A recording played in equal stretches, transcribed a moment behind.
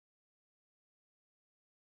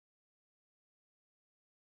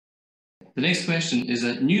The next question is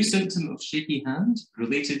a new symptom of shaky hand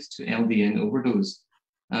related to LDN overdose.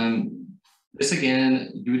 This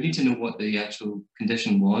again, you would need to know what the actual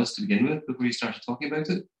condition was to begin with before you started talking about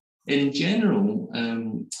it. In general,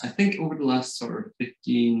 I think over the last sort of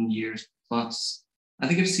 15 years plus, I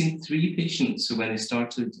think I've seen 3 patients who, when they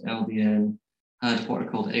started LDN, had what are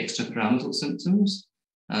called extrapyramidal symptoms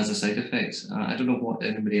as a side effect. I don't know what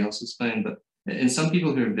anybody else has found, but in some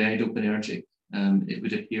people who are very dopaminergic, it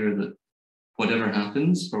would appear that whatever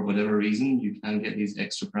happens, for whatever reason, you can get these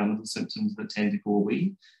extrapyramidal symptoms that tend to go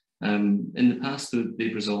away. In the past,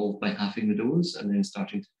 they've resolved by halving the dose and then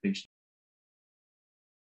starting to